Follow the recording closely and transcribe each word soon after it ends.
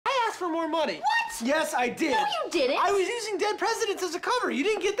for more money. What? Yes, I did. No, you didn't. I was using dead presidents as a cover. You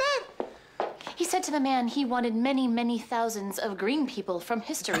didn't get that? He said to the man he wanted many, many thousands of green people from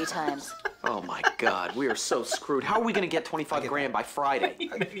history times. Oh my God, we are so screwed. How are we gonna get 25 grand by Friday?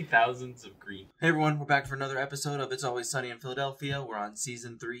 Many thousands of green. Hey everyone, we're back for another episode of It's Always Sunny in Philadelphia. We're on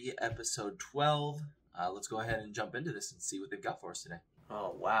season 3, episode 12. Let's go ahead and jump into this and see what they've got for us today.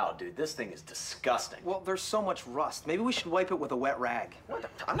 Oh wow, dude, this thing is disgusting. Well, there's so much rust. Maybe we should wipe it with a wet rag. What?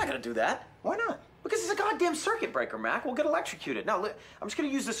 I'm not gonna do that. Why not? Because it's a goddamn circuit breaker, Mac. We'll get electrocuted. Now, I'm just gonna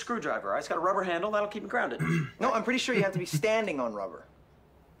use this screwdriver, all right? It's got a rubber handle, that'll keep me grounded. No, I'm pretty sure you have to be standing on rubber.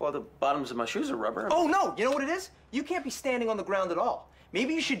 Well, the bottoms of my shoes are rubber. Oh, no, you know what it is? You can't be standing on the ground at all.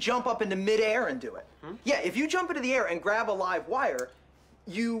 Maybe you should jump up into midair and do it. Yeah, if you jump into the air and grab a live wire,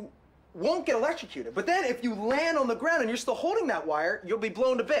 you won't get electrocuted. But then if you land on the ground and you're still holding that wire, you'll be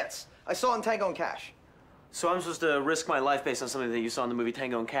blown to bits. I saw it in Tango and Cash. So I'm supposed to risk my life based on something that you saw in the movie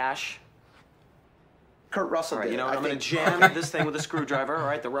Tango and Cash? Kurt Russell All right, did you know it, what? I'm gonna jam this thing with a screwdriver, all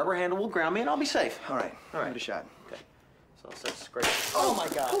right? The rubber handle will ground me and I'll be safe. All right, give it a shot. Okay. So let's scrape. Oh my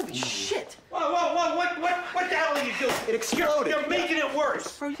God. Holy shit! Whoa, what the hell are you doing? It exploded. You're making it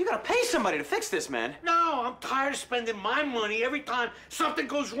worse. Bro, you gotta pay somebody to fix this, man. No, I'm tired of spending my money every time something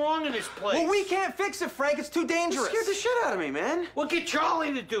goes wrong in this place. Well, we can't fix it, Frank. It's too You dangerous. scared the shit out of me, man. Well, get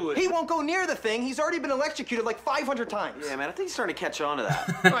Charlie to do it. He won't go near the thing. He's already been electrocuted like 500 times. Yeah, man, I think he's starting to catch on to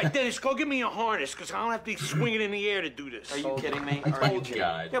that. All right, Dennis, go get me a harness, because I don't have to be swinging in the air to do this. Are you kidding me? Oh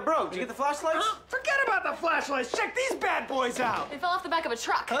God. Yeah, bro, did you get the flashlights? Forget about the flashlights. Check these bad boys out. They fell off the back of a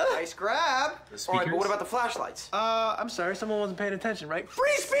truck. Nice grab. The All right, but speakers? what about the flashlights? I'm sorry, someone wasn't paying attention, right?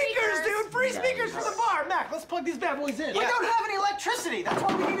 Free speakers, dude! Free speakers for the bar! Mac, let's plug these bad boys in. We don't have any electricity. That's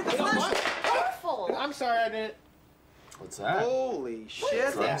why we needed the flashlights. Careful. I'm sorry, I didn't. What's that? Holy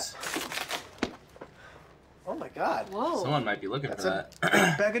shit. Drugs? Oh my God. Whoa. Someone might be looking That's for a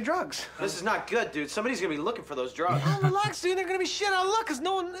that. bag of drugs. This is not good, dude. Somebody's gonna be looking for those drugs. Oh, relax, dude. They're gonna be shit out of luck because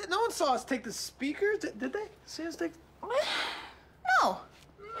no one saw us take the speakers. Did they see us take? No.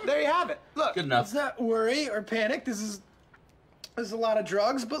 There you have it. Look, Good enough. let's not worry or panic. This is a lot of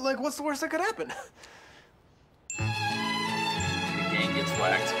drugs, but like, what's the worst that could happen? The gang gets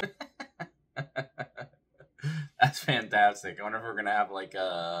whacked. That's fantastic. I wonder if we're gonna have like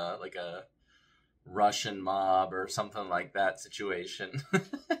a Russian mob or something like that situation.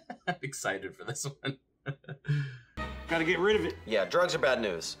 I'm excited for this one. Gotta get rid of it. Yeah, drugs are bad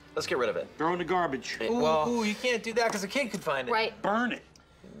news. Let's get rid of it. Throw in the garbage. Ooh, you can't do that because a kid could find it. Right. Burn it.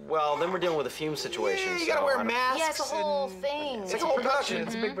 Well, then we're dealing with a fume situation. Yeah, you gotta wear masks. Yeah, it's a whole and- thing. It's a whole production.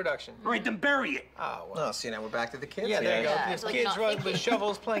 It's a big production. All right, then bury it. Oh, well. Oh, see, now we're back to the kids. Yeah, there you go. Yeah, There's like kids not running with thinking.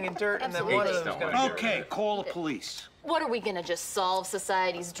 shovels playing in dirt, and then one of Absolutely. them's Don't gonna wanna Okay, call the police. What are we gonna just solve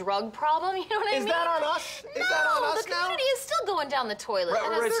society's drug problem? You know what I mean? Is that on us? No, Is that on us the now? community is still going down the toilet.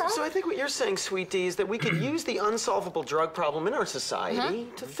 and Right. that's- So I think what you're saying, Sweet D, is that we could use the unsolvable drug problem in our society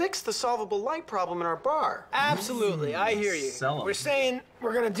to fix the solvable light problem in our bar. Absolutely, I hear you. Sell 'em. We're saying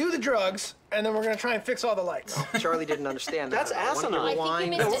we're gonna do the drugs, and then we're gonna try and fix all the lights. Charlie didn't understand that. That's asinine. I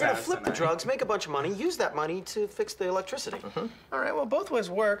think you No, missed we're it. gonna flip the Asinine. drugs, make a bunch of money, use that money to fix the electricity. All right, well, both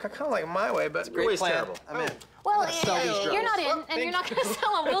ways work. I kind of like my way, but Your way's plan. terrible. I'm in. Well, sell these drugs. you're not in, Well, and you're not thank gonna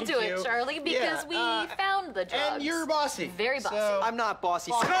sell them. We'll do Thank it, you. Charlie, because we found the drugs. And you're bossy. Very bossy. So- I'm not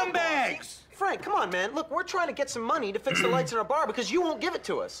bossy. Scumbags! Frank, come on, man. Look, we're trying to get some money to fix the lights in our bar because you won't give it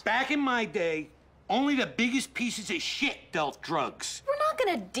to us. Back in my day, only the biggest pieces of shit dealt drugs. We're not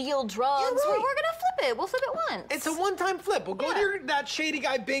gonna deal drugs. You're right. We're gonna flip it. We'll flip it once. It's a one-time flip. We'll go Yeah. to that shady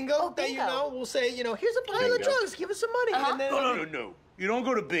guy Bingo that you Bingo. know. We'll say, here's a pile of Bingo. drugs. Give us some money. And then No. You don't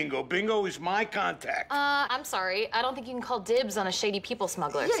go to Bingo. Bingo is my contact. I'm sorry. I don't think you can call dibs on a shady people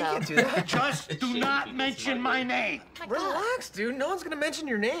smuggler. Yeah, so. you can't do that. Just do not mention my name. My God. Relax, dude. No one's gonna mention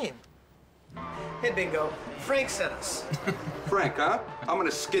your name. Hey, Bingo. Frank sent us. Frank, huh? I'm gonna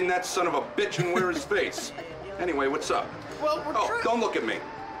skin that son of a bitch and wear his face. Anyway, what's up? Well, we're Oh, trying. don't look at me.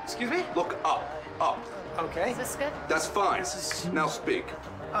 Excuse me. Look up. Up. Okay. Is this good? That's fine. Now speak.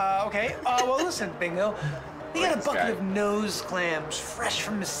 Okay. Well, listen, Bingo. We got a this bucket guy. of nose clams, fresh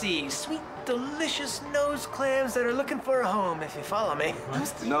from the sea. Sweet, delicious nose clams that are looking for a home, if you follow me.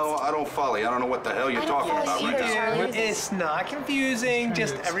 No, I don't follow you. I don't know what the hell you're I don't talking follow about you right either, now. Charlie. It's not confusing.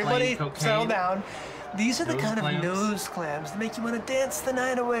 Just explain everybody cocaine. settle down. These are the Nose kind clams? of nose clams that make you want to dance the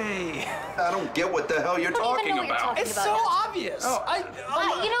night away. I don't get what the hell you're don't even talking know what you're about. talking It's about so yet. obvious.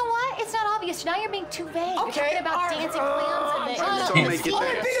 But you know what? It's not obvious. Now you're being too vague. You're Okay, talking about all right, dancing clams and trying to the make it All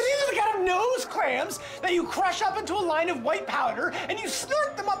right, dance. because these are the kind of nose clams that you crush up into a line of white powder and you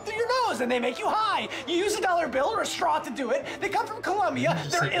snort them up through your nose and they make you high. You use $1 bill or a straw to do it. They come from Colombia.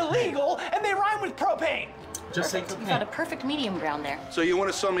 They're like a illegal and they rhyme with propane. Just say You found a cocaine. perfect medium ground there. So you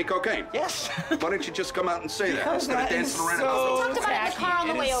want to sell me cocaine? Yes. Why don't you just come out and say that instead of dancing around? Talked about it in the car on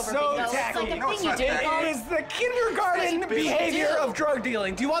the way over, Bingo. It's like a No, thing it's you not do. tacky. It is the kindergarten behavior of drug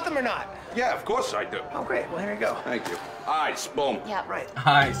dealing. Do you want them or not? Yeah, of course I do. Oh, great. Well, here you go. Thank you. Ice, boom. Yeah. Right.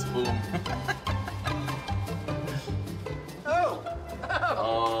 Nice, boom. Oh.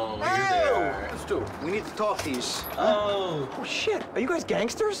 Oh, here they are. Let's do it. We need to talk to you. Oh. Oh, shit. Are you guys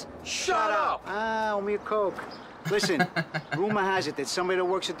gangsters? Shut up! Ah, owe me a Coke. Listen, rumor has it that somebody that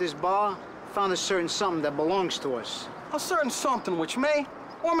works at this bar found a certain something that belongs to us. A certain something which may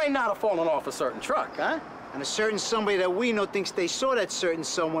or may not have fallen off a certain truck, huh? And a certain somebody that we know thinks they saw that certain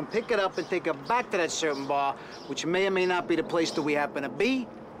someone pick it up and take it back to that certain bar, which may or may not be the place that we happen to be,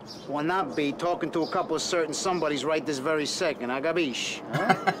 or not be, talking to a couple of certain somebodies right this very second. Agabish.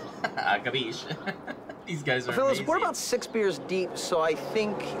 Huh? Gabish. These guys are Fellas, amazing. we're about 6 beers deep, so I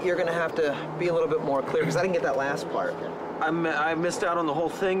think you're gonna have to be a little bit more clear, because I didn't get that last part. I missed out on the whole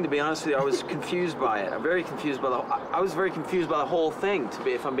thing, to be honest with you. I was confused by it. I'm very confused by I was very confused by the whole thing,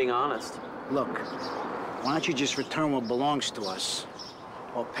 if I'm being honest. Look, why don't you just return what belongs to us,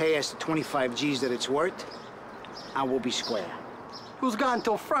 or pay us the 25 G's that it's worth, and we'll be square. Who's gone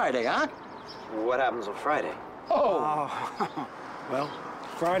until Friday, huh? What happens on Friday? Oh. Well,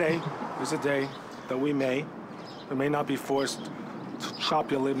 Friday is a day that we may or may not be forced to chop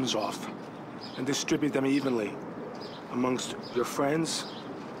your limbs off and distribute them evenly amongst your friends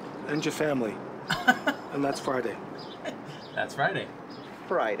and your family. And that's Friday. That's Friday.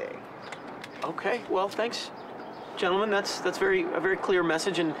 Friday. Okay, well, thanks, gentlemen. That's a very clear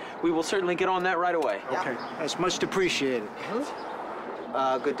message, and we will certainly get on that right away. Okay, that's much appreciated.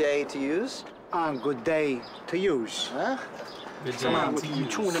 Good day to use. Good day to use. Huh? Good day Come on, to you you.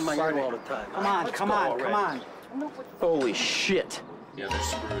 chewing in my ear all the time. Come on, Let's come go on, already. come on. Holy shit. Yeah, they're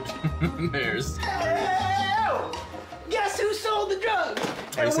screwed. There's. Guess who sold the drugs?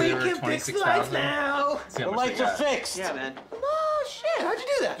 Oh, you said they were 26,000? now. See how The much lights they are got. fixed. Yeah, man. Oh, shit. How'd you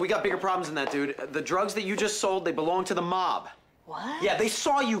do that? We got bigger problems than that, dude. The drugs that you just sold, they belong to the mob. What? Yeah, they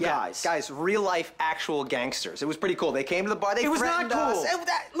saw you Yeah, guys. guys, real life, actual gangsters. It was pretty cool. They came to the bar. They It was not threatened us. cool.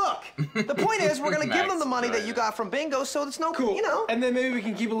 Look, the point is, we're gonna give them Max, the money that right. you got from Bingo, so it's no cool. You know. And then maybe we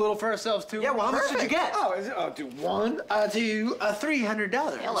can keep a little for ourselves too. Yeah, well, how much did you get? Oh, $300.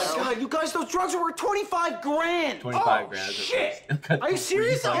 God, you guys, those drugs are worth 25 grand. 25 grand. Oh, shit. Are you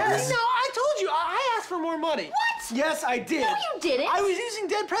serious? Yes. No, I told you. I asked for more money. What? Yes, I did. No, you didn't. I was using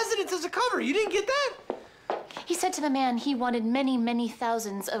dead presidents as a cover. You didn't get that? He said to the man he wanted many, many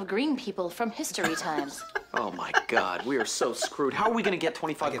thousands of green people from history times. Oh my God, we are so screwed. How are we gonna get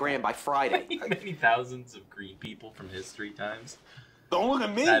 25 grand by Friday? Many thousands of green people from history times. Don't look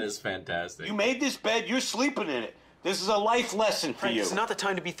at me. That is fantastic. You made this bed, you're sleeping in it. This is a life lesson for you. It's not the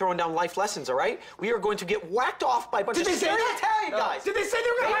time to be throwing down life lessons, all right? We are going to get whacked off by a bunch Did of they say that? Italian guys. Did they say they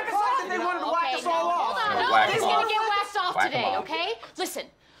were gonna whack us off? They wanted to whack us all off. Hold on, Whack nobody's 'em gonna off. get whacked off Whack 'em today, off. okay? Listen,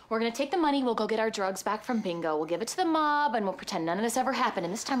 we're gonna take the money, we'll go get our drugs back from Bingo, we'll give it to the mob, and we'll pretend none of this ever happened,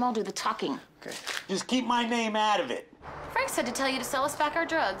 and this time I'll do the talking. Just keep my name out of it. Frank said to tell you to sell us back our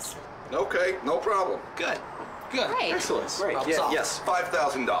drugs. Okay, no problem. Good. Good. Great. Excellent. Great. Yeah, yes,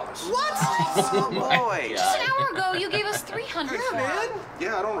 $5,000. What? Oh boy. Just an hour ago, you gave us 300 for Man. it.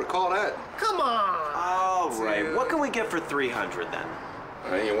 Yeah, I don't recall that. Come on. All right. What can we get for 300 then?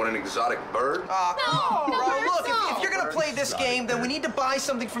 You want an exotic bird? Come on, no, bro. birds, Look, no. if you're gonna play this game, then we need to buy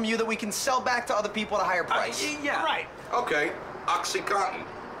something from you that we can sell back to other people at a higher price. Yeah. Right. Okay, OxyContin.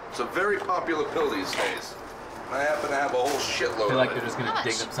 It's a very popular pill these days. I happen to have a whole I shitload feel like of they're it. just gonna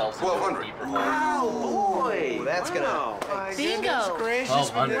dig themselves into a 1,200. deeper hole. Oh boy. That's Wow. Bingo. 1,200. You might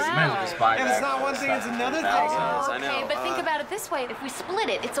as well just buy And back it's not one thing, it's another thing. thousands. I know. Okay, but think about it this way. If we split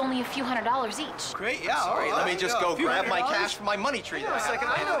it, it's only a few $100s each. Great, yeah. All right, let me just go grab my cash from my money tree. Wait a second,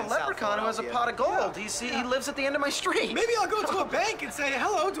 I know a leprechaun who has a pot of gold. He lives at the end of my street. Maybe I'll go to a bank and say,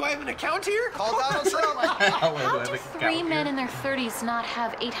 hello, do I have an account here? Call down on sale. How do 3 men in their 30s not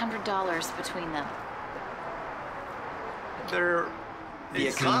have $800 between them? The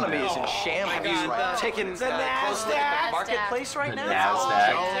economy is in shambles right now. Taking the close look NASDAQ. at the marketplace right The now.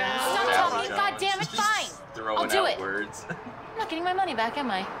 NASDAQ. Stop Dow talking, Jones. goddammit, fine. Throwing I'll do out it. words. I'm not getting my money back,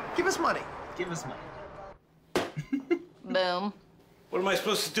 am I? Give us money. Give us money. Boom. What am I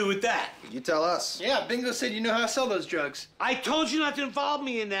supposed to do with that? You tell us. Yeah, Bingo said you know how to sell those drugs. I told you not to involve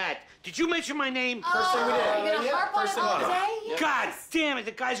me in that. Did you mention my name? First thing we did. You're gonna harp on it all day? God damn it,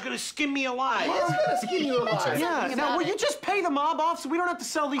 the guy's gonna skin me alive. He's gonna skin you alive. Yeah, now will you just pay the mob off so we don't have to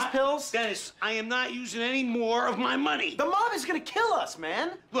sell these pills? Dennis, I am not using any more of my money. The mob is gonna kill us,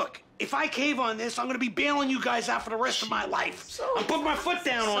 man. Look, if I cave on this, I'm gonna be bailing you guys out for the rest of my life. I'm putting my foot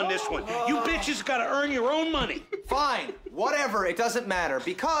down on this one. You bitches gotta earn your own money. Fine, whatever, it doesn't matter,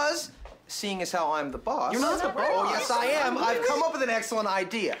 because seeing as how I'm the boss... You're not the boss. Oh, yes, I am. I've come up with an excellent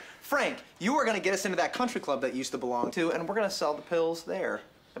idea. Frank, you are going to get us into that country club that you used to belong to, and we're going to sell the pills there.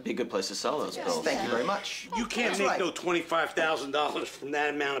 That'd be a good place to sell those pills. Thank you very much. You can't make no $25,000 from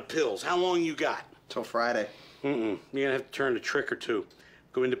that amount of pills. How long you got? Till Friday. You're gonna have to turn a trick or two.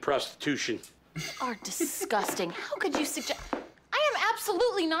 Go into prostitution. You are disgusting. How could you suggest... I am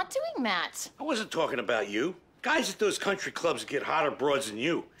absolutely not doing that. I wasn't talking about you. Guys at those country clubs get hotter broads than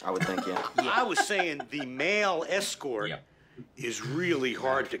you. I would think, yeah. I was saying the male escort is really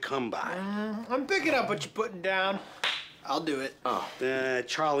hard to come by. I'm picking up what you're putting down. I'll do it.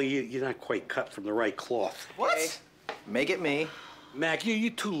 Charlie, you're not quite cut from the right cloth. What? Okay. Make it me. Mac, you're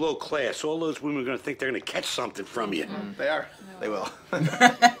too low class. All those women are gonna think they're gonna catch something from you. They are. They will.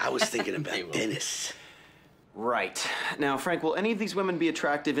 I was thinking about Dennis. Right. Now, Frank, will any of these women be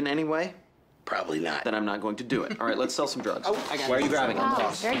attractive in any way? Probably not. Then I'm not going to do it. All right, let's sell some drugs. Oh, I got Why are you grabbing them? Wow,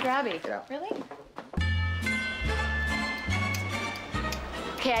 very grabby. Really?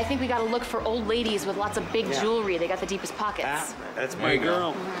 Okay, I think we gotta look for old ladies with lots of big jewelry. They got the deepest pockets. That's my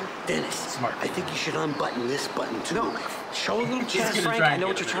girl. Dennis, smart. I think you should unbutton this button too. No. Show a little chest. Frank, I know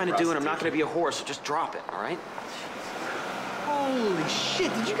what you're trying to do, and I'm not going to be a whore, so just drop it, all right? Holy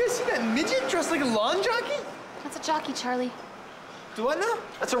shit, did you guys see that midget dressed like a lawn jockey? That's a jockey, Charlie. Do what now?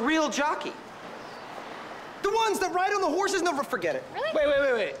 That's a real jockey. The ones that ride on the horses, never forget it.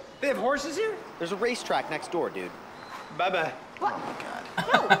 Really? Wait. They have horses here? There's a racetrack next door, dude. Bye-bye. What? Oh, my God.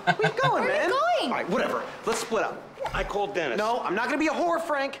 No, where you going, Where are man? you All going? right, whatever. Let's split up. I called Dennis. No, I'm not going to be a whore,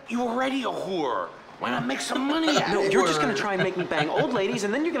 Frank. You're already a whore. Why not make some money out of No, it? you're just going to try and make me bang old ladies,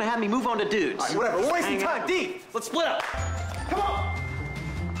 and then you're going to have me move on to dudes. All right, whatever. We're wasting time. D, let's split up. Come on.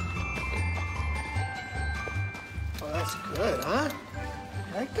 Oh, that's good, huh?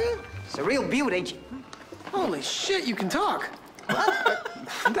 You like that? It's a real beaut, ain't you? Holy shit, you can talk.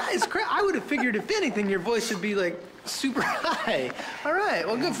 That is crazy. I would have figured, if anything, your voice would be, like, super high. All right,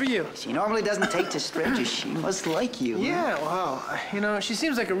 well, good for you. She normally doesn't take to strangers. She must like you. Yeah, wow. You know, she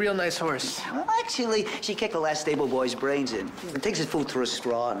seems like a real nice horse. Well, actually, she kicked the last stable boy's brains in. And takes his food through a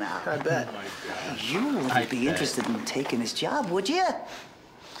straw now. I bet. You wouldn't be interested in taking his job, would you?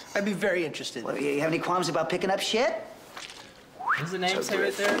 I'd be very interested. Well, you have any qualms about picking up shit? What's the name say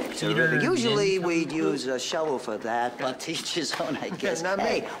right there? Peter. Usually we'd use a shovel for that, but each his own, I guess. not me.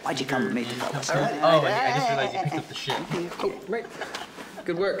 Hey, why'd you come with me, fellas? Oh, I just realized you picked up the shit. Oh, right.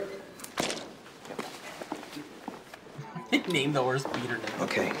 Good work. Name the horse Peter.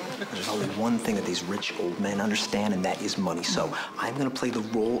 Okay, there's only one thing that these rich old men understand, and that is money. So I'm going to play the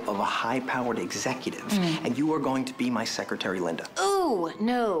role of a high-powered executive, and you are going to be my secretary, Linda. Ooh,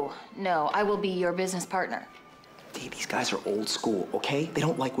 no. I will be your business partner. These guys are old school, okay? They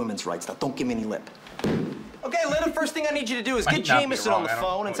don't like women's rights. Now, don't give me any lip. Okay, Linda, first thing I need you to do is get Jameson on the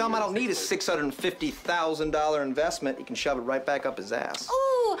phone and tell him I don't need his $650,000 investment. He can shove it right back up his ass.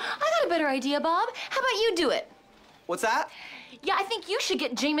 Ooh, I got a better idea, Bob. How about you do it? What's that? Yeah, I think you should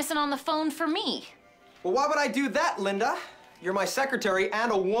get Jameson on the phone for me. Well, why would I do that, Linda? You're my secretary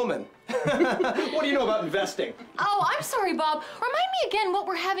and a woman. What do you know about investing? Oh, I'm sorry, Bob. Remind me again what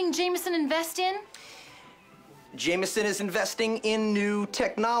we're having Jameson invest in. Jameson is investing in new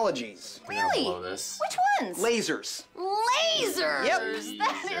technologies. Really? Blow this. Which ones? Lasers. Lasers. Yep.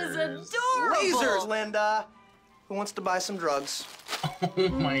 That is adorable. Lasers, Linda. Who wants to buy some drugs? Oh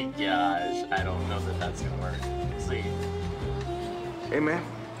my gosh. I don't know that that's gonna work. See. Hey, man.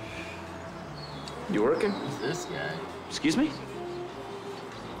 You working? Who's this guy? Excuse me?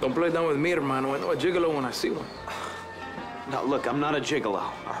 Don't play down with me, hermano. I know a gigolo when I see one. No, look, I'm not a gigolo,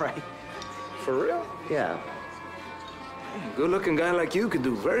 all right? For real? Yeah. Good-looking guy like you could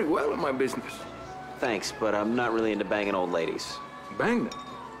do very well in my business. Thanks, but I'm not really into banging old ladies. Bang them.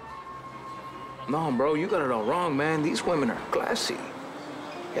 No, bro, you got it all wrong, man. These women are classy.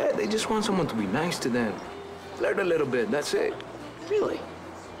 Yeah, they just want someone to be nice to them. Flirt a little bit, that's it. Really?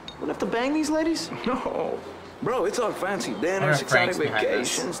 Wouldn't have to bang these ladies? No. Bro, it's all fancy dinners, exotic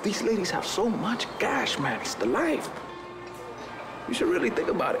vacations. These ladies have so much cash, man. It's the life. You should really think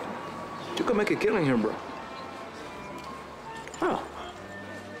about it. You could make a killing here, bro. Oh.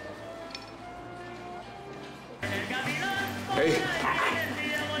 Hey.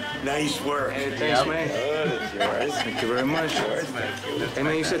 Nice work. Hey, thanks, man. That's yours. Thank you very much. Hey,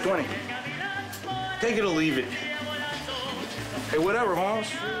 man, you said 20. Take it or leave it. Hey, whatever, Holmes.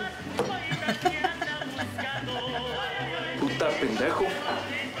 Puta pendejo.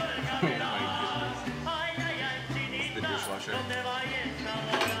 It's the dishwasher.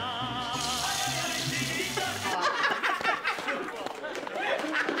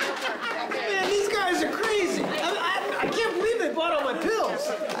 Man, these guys are crazy. I can't believe they bought all my pills.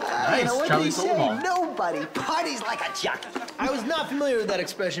 Nice, Charlie Soulball. Nobody parties like a jockey. I was not familiar with that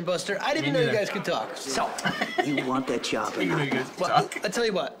expression, Buster. I didn't Me know you neither. guys could talk. So, you want that job or You know not? you guys can Well, talk. I tell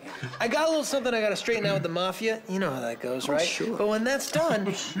you what, I got a little something I got to straighten out with the mafia. You know how that goes, right? sure. But when that's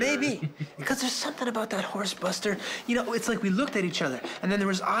done, maybe. Because there's something about that horse, Buster. You know, it's like we looked at each other, and then there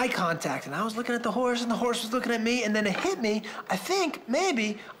was eye contact, and I was looking at the horse, and the horse was looking at me, and then it hit me. I think,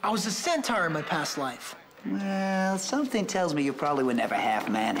 maybe, I was a centaur in my past life. Well, something tells me you probably were never half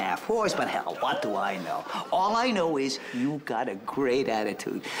man, half horse, but hell, what do I know? All I know is you got a great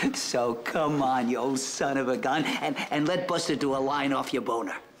attitude. So come on, you old son of a gun, and let Buster do a line off your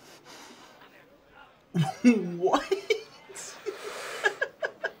boner. What?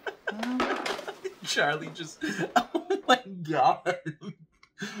 Charlie just, oh my God.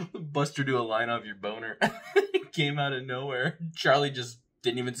 Buster do a line off your boner. It came out of nowhere. Charlie just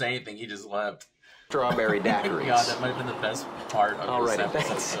didn't even say anything. He just left. Strawberry Oh my daiquiris. God, that might have been the best part of this Alrighty,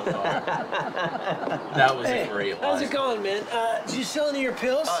 episode so far. That was a great line. How's it going, man? Did you sell any of your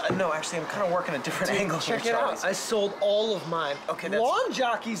pills? No, actually, I'm kind of working a different angle here, Check it Charlie. out. I sold all of mine. Okay, that's- Lawn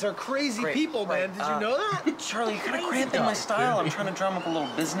jockeys are crazy Great, people, man. great. Did you know that? Charlie, you're kind of cramping my style. I'm trying to drum up a little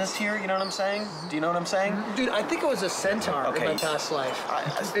business here, you know what I'm saying? Do you know what I'm saying? Dude, I think I was a centaur in my past life.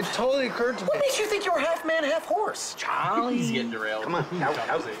 It totally occurred to me. What makes you think you were half man, half horse? Charlie. He's getting derailed. Come on,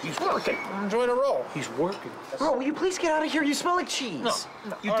 out. He's working. I'm enjoying a roll. He's working. Bro, will you please get out of here? You smell like cheese.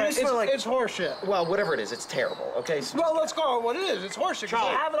 No. You All do right, smell like... It's horseshit. Well, whatever it is, it's terrible, okay? So... Well, let's call it what it is. It's horseshit. 'Cause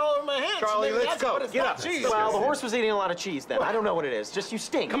I have it all in my hands. Charlie, so maybe let's that's go. what it's Get not up. cheese. Well, the horse was eating a lot of cheese then. I don't know what it is. Just you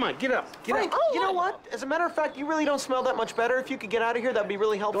stink. Come on, get up. Get Frank, up. you know what? As a matter of fact, you really don't smell that much better. If you could get out of here, that'd be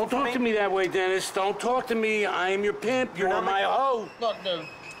really helpful Don't for talk to me that way, Dennis. Don't talk to me. I am your pimp. You're not my hoe. Look, dude.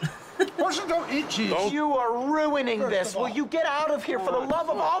 Horses don't eat cheese. You are ruining this. Will you get out of here for the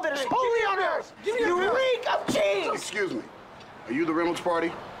love of all that is holy on earth? You reek of cheese! Excuse me. Are you the Reynolds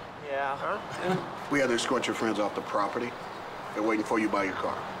party? Yeah. We had to escort your friends off the property. They're waiting for you by your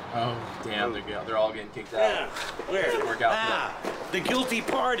car. Oh, damn, they're all getting kicked out. Yeah. Where? Didn't work out for them. The guilty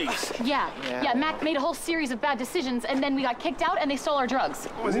parties. Yeah, Mac made a whole series of bad decisions, and then we got kicked out, and they stole our drugs.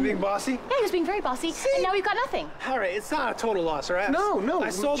 Was he being bossy? Yeah, he was being very bossy, and now we've got nothing. All right, it's not a total loss, all right? No, I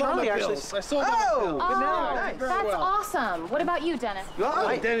sold all my pills. I sold all my pills. Oh, that's awesome. What about you, Dennis?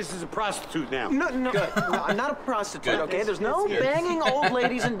 Dennis is a prostitute now. No, I'm not a prostitute, okay? There's no banging old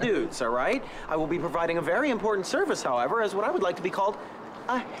ladies and dudes, all right? I will be providing a very important service, however, as what I would like to be called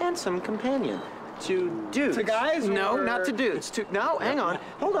a handsome companion. To dudes. To guys? No, or- not to dudes. Hang on.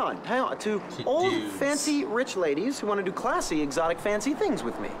 Hold on. To old, dudes. fancy, rich ladies who want to do classy, exotic, fancy things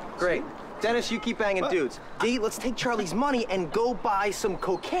with me. Great. Dennis, you keep banging dudes. D, let's take Charlie's money and go buy some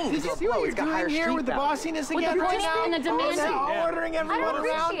cocaine. Did you see what you're doing here with the bossiness With again? the pointing and the demanding. Now ordering I everyone don't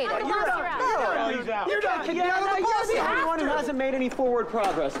around. appreciate it. You're You're He's out. You're done. You're the only one who hasn't made any forward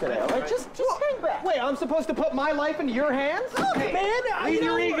progress today, all right? Just hang back. Wait, I'm supposed to put my life into your hands? Look, man, Leave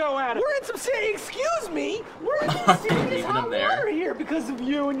your ego at it. we're in some serious, excuse me, we're in some serious Leaving hot him there. water here because of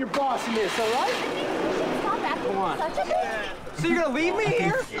you and your bossiness, all right? Stop acting such a bitch. So you're gonna leave me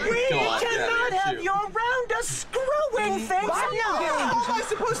here? We cannot have your round of screwing things. No. How am I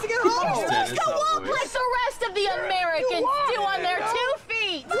supposed to get home? Dennis, Go walk boys. like the rest of the Americans do on their 2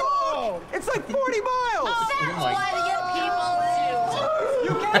 feet. Whoa! It's like 40 miles. Oh, that's my why the young people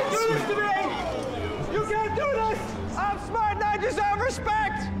do. You can't do this to me! You can't do this! I'm smart and I deserve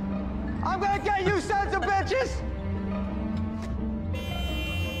respect! I'm gonna get you sons of bitches!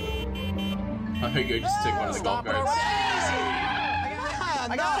 I think I just took one of the golf carts.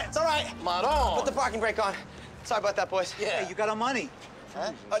 I got it. It's all right. Put the parking brake on. Sorry about that, boys. Hey, you got our money.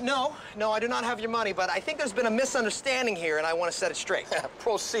 No, I do not have your money, but I think there's been a misunderstanding here, and I want to set it straight.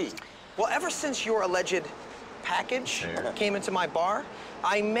 Proceed. Well, ever since your alleged package came into my bar,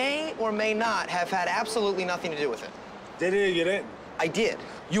 I may or may not have had absolutely nothing to do with it. Did you get in? I did.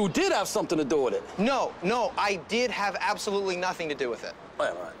 You did have something to do with it. No, I did have absolutely nothing to do with it. Wait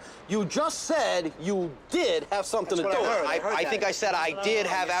a minute. You just said you did have something to do with it. I think I said I did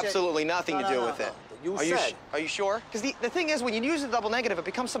have absolutely nothing to do with it. You Are said. are you sure? Because the thing is, when you use the double negative, it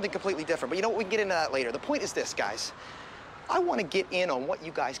becomes something completely different. But you know what? We can get into that later. The point is this, guys. I want to get in on what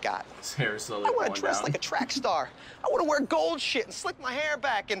you guys got. His hair is slowly I want falling to dress down. like a track star. I want to wear gold shit and slick my hair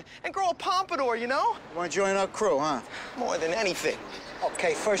back and grow a pompadour, you know? You want to join our crew, huh? More than anything.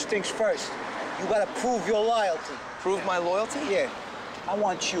 Okay, first things first. You gotta prove your loyalty. Prove my loyalty? Yeah. I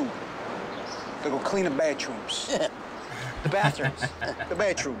want you to go clean the bathrooms. The bathrooms. The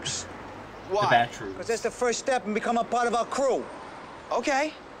bathrooms. Why? The bathrooms. Because that's the first step in becoming a part of our crew.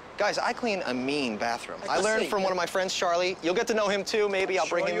 Okay. Guys, I clean a mean bathroom. I can learned see. from one of my friends, Charlie. You'll get to know him too, maybe. I'll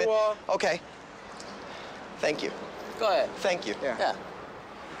bring Sure him in. you are. Okay. Thank you. Go ahead. Thank you. Yeah. Yeah. You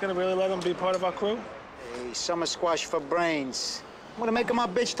gonna really let him be part of our crew? Hey, summer squash for brains. I'm gonna make him our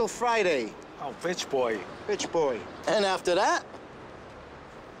bitch till Friday. Oh, bitch boy. Bitch boy. And after that?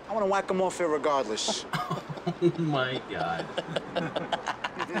 I wanna whack him off here regardless. Oh my God.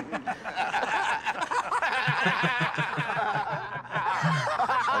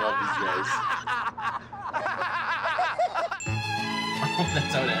 I love these guys. Oh,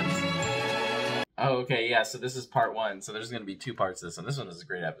 that's how it ends. Oh, okay, yeah. So this is part one. So there's gonna be two parts to this one. This one is a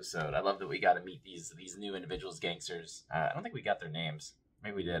great episode. I love that we got to meet these new individuals, gangsters. I don't think we got their names.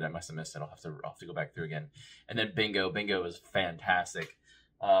 Maybe we did. I must have missed it. I'll have to go back through again. And then Bingo. Bingo was fantastic.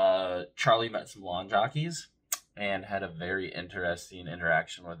 Charlie met some lawn jockeys and had a very interesting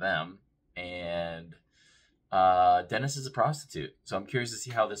interaction with them. And Dennis is a prostitute. So I'm curious to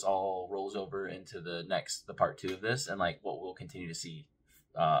see how this all rolls over into the part two of this, and like what we'll continue to see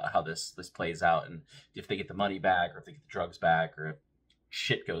how this plays out, and if they get the money back or if they get the drugs back or if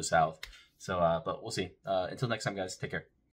shit goes south. So, but we'll see. Until next time, guys, take care.